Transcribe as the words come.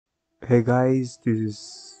Hey guys, this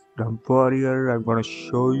is Warrior. I'm gonna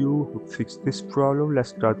show you how to fix this problem. Let's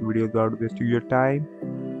start the video without wasting your time.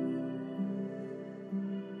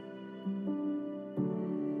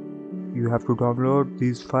 You have to download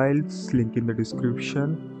these files, link in the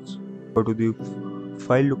description. Go to the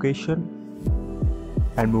file location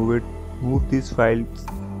and move these files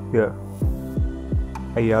here.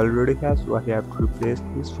 I already have, so I have to replace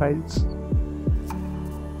these files.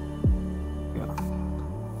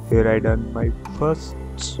 Here I done my first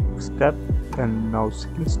step, and now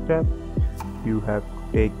second step, you have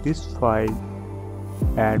to take this file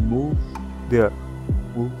and move there.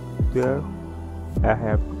 I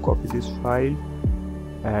have to copy this file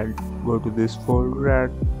and go to this folder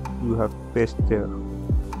and you have to paste there.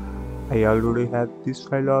 I already have this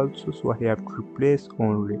file also, so I have to replace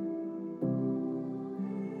only.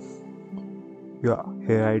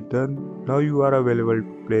 Here I done. Now you are available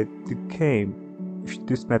to play the game. If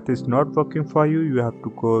this method is not working for you, you have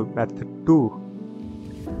to go method 2.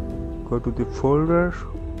 Go to the folder,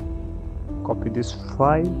 copy this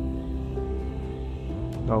file.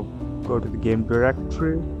 Now go to the game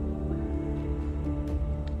directory.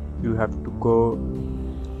 You have to go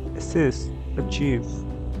achieve.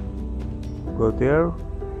 Go there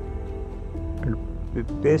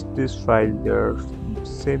and paste this file there,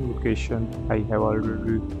 same location. I have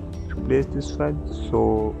already replaced this file,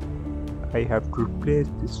 so I have to replace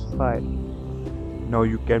this file. Now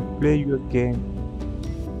you can play your game.